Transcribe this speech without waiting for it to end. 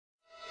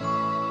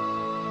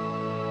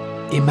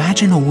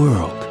Imagine a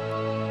world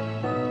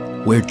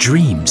where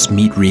dreams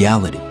meet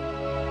reality,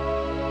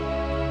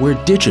 where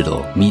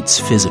digital meets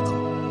physical.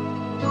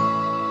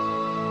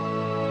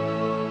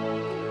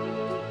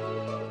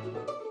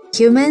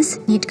 Humans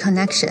need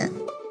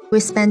connection. We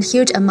spend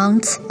huge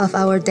amounts of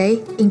our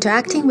day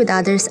interacting with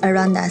others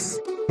around us.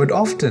 But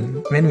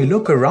often, when we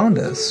look around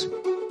us,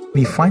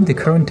 we find the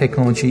current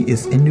technology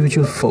is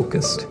individual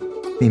focused.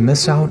 We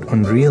miss out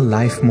on real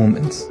life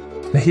moments.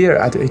 Here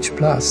at H+,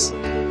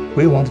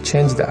 we want to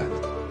change that.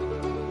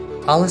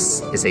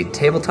 Holus is a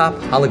tabletop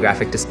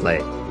holographic display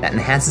that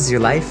enhances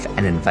your life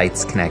and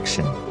invites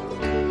connection.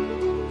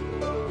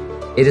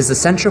 It is a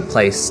central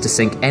place to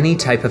sync any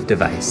type of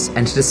device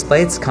and to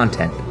display its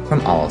content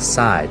from all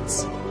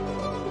sides.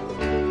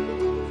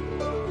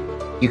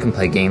 You can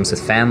play games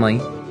with family,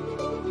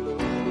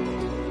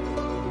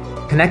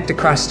 connect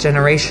across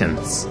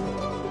generations,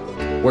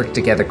 work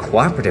together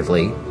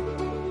cooperatively,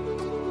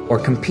 or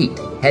compete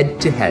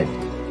head-to-head.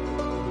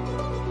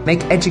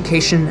 Make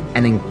education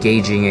an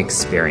engaging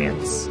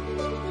experience,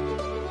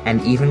 and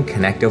even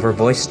connect over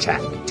voice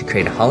chat to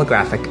create a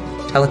holographic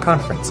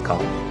teleconference call.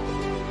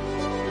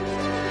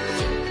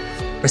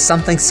 For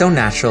something so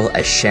natural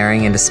as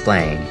sharing and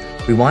displaying,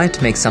 we wanted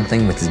to make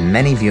something with as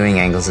many viewing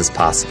angles as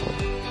possible.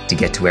 To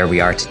get to where we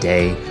are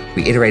today,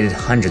 we iterated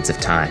hundreds of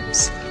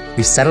times.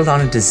 We've settled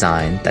on a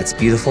design that's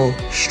beautiful,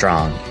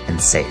 strong, and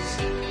safe.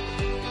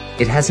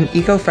 It has an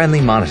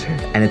eco-friendly monitor,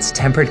 and its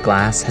tempered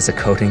glass has a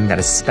coating that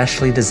is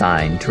specially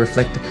designed to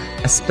reflect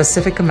a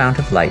specific amount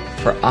of light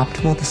for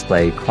optimal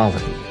display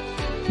quality.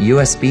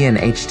 USB and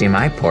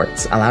HDMI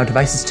ports allow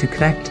devices to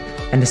connect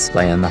and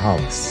display on the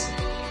Holus.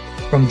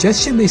 From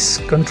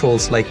gesture-based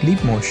controls like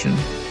leap motion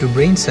to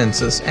brain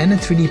sensors and a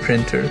 3D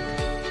printer,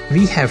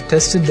 we have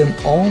tested them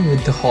all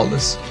with the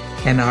Holus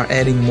and are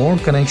adding more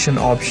connection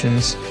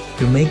options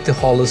to make the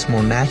Holus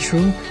more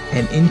natural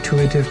and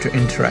intuitive to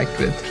interact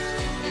with.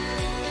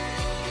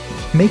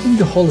 Making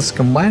the Holus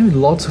combine with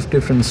lots of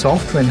different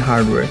software and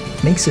hardware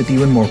makes it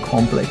even more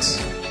complex.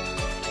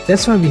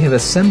 That's why we have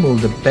assembled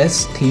the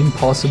best team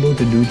possible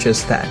to do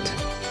just that,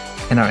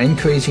 and are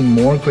encouraging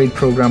more great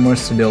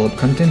programmers to develop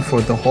content for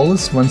the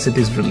Holus once it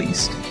is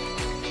released.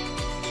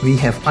 We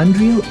have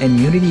Unreal and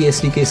Unity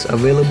SDKs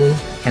available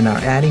and are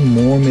adding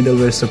more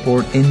middleware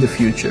support in the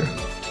future.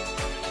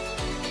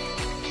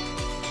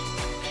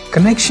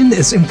 Connection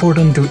is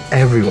important to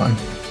everyone.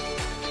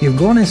 We've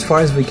gone as far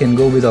as we can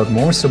go without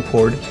more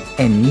support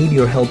and need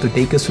your help to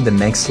take us to the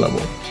next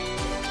level.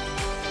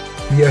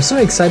 We are so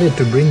excited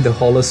to bring the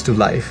Holus to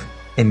life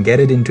and get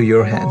it into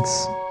your hands.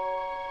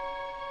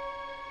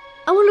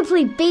 I want to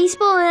play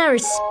baseball in outer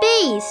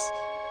space.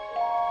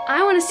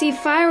 I want to see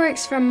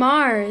fireworks from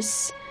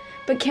Mars.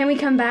 But can we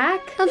come back?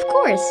 Of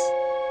course.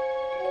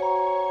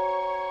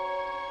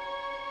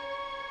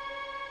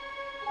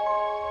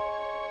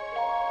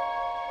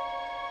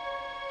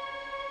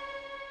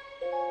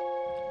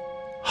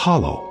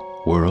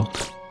 Hollow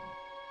World.